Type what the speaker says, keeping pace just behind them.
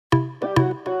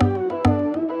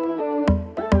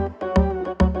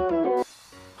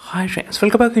Hi friends,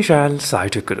 welcome back to the channel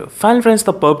Saichaitanya. Finally friends,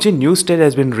 the Pubg new state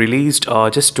has been released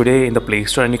just today in the Play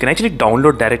Store, and you can actually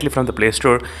download directly from the Play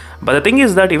Store. But the thing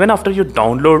is that even after you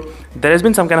download, there has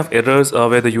been some kind of errors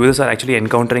where the users are actually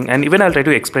encountering, and even I'll try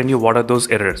to explain you what are those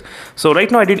errors. So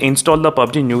right now I did install the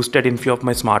Pubg new state in few of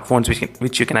my smartphones,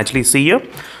 which you can actually see here.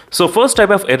 So first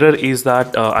type of error is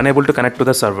that unable to connect to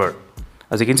the server.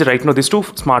 As you can see right now, these two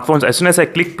smartphones, as soon as I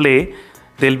click play,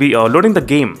 they'll be loading the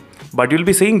game. But you'll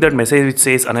be seeing that message which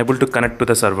says unable to connect to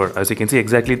the server. As you can see,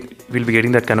 exactly we'll be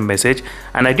getting that kind of message.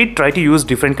 And I did try to use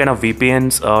different kind of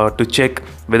VPNs to check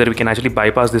whether we can actually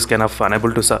bypass this kind of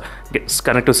unable to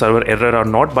connect to server error or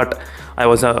not. But I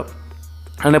was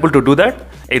unable to do that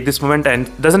at this moment,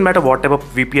 and doesn't matter what type of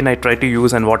VPN I try to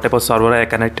use and what type of server I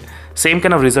connect, same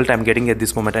kind of result I'm getting at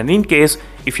this moment. And in case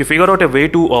if you figure out a way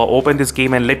to open this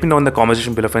game, and let me know in the comment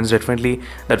section below friends, definitely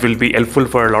that will be helpful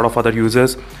for a lot of other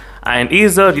users. And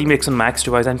is a Realme X1 Max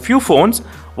device and few phones,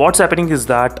 what's happening is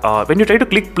that when you try to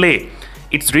click play,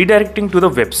 it's redirecting to the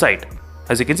website.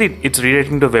 As you can see, it's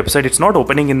redirecting to the website. It's not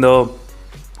opening in the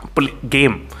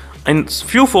game. In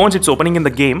few phones it's opening in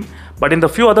the game, but in the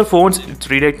few other phones it's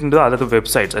redirecting to the other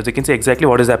websites. As you can see exactly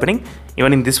what is happening.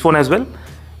 Even in this phone as well,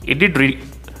 it did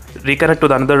reconnect to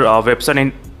the another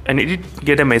website, and it did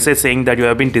get a message saying that you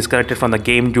have been disconnected from the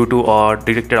game due to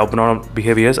detected abnormal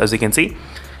behaviors, as you can see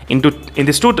in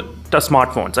these two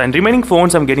smartphones. And remaining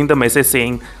phones, I'm getting the message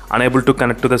saying unable to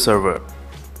connect to the server.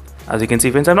 As you can see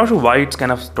friends, I'm not sure why it's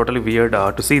kind of totally weird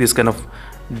to see this kind of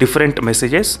different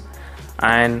messages.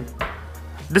 And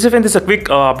this is a quick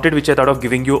update which I thought of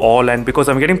giving you all, and because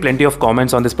I'm getting plenty of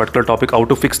comments on this particular topic, how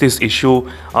to fix this issue,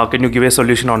 can you give a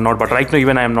solution or not. But right now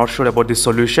even I am not sure about this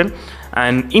solution,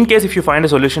 and in case if you find a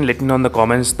solution, let me know in the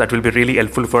comments. That will be really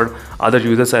helpful for other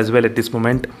users as well at this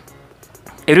moment.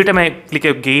 Every time I click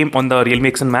a game on the Realme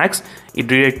X1 Max, it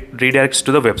redirects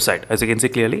to the website, as you can see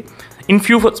clearly. In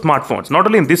few smartphones, not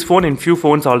only in this phone, in few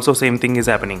phones also same thing is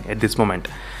happening at this moment.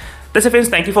 That's it friends,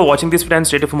 thank you for watching this video and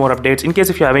stay tuned for more updates. In case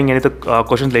if you're having any other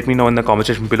questions, let me know in the comment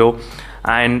section below.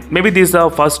 And maybe this is the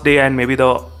first day and maybe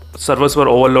the servers were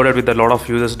overloaded with a lot of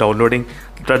users downloading.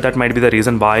 That might be the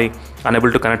reason why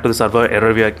unable to connect to the server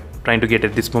error we are trying to get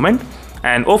at this moment.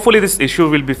 And hopefully this issue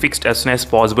will be fixed as soon as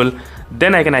possible.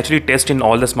 Then I can actually test in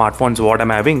all the smartphones what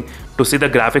I'm having to see the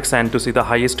graphics and to see the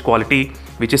highest quality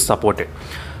which is supported.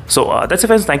 So that's it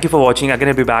friends, thank you for watching. Again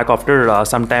I'll be back after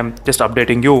some time just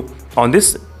updating you on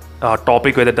this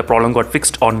topic whether the problem got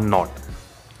fixed or not.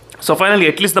 So finally,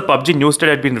 at least the Pubg new state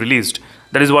had been released.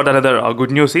 That is what another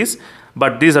good news is.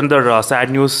 But this is another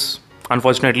sad news,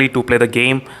 unfortunately, to play the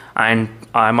game, and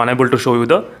I'm unable to show you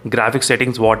the graphic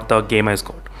settings what the game has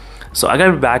got. So I'm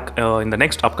gonna be back in the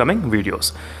next upcoming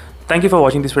videos. Thank you for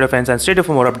watching this video friends, and stay tuned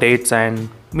for more updates, and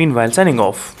meanwhile signing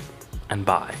off and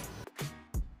bye.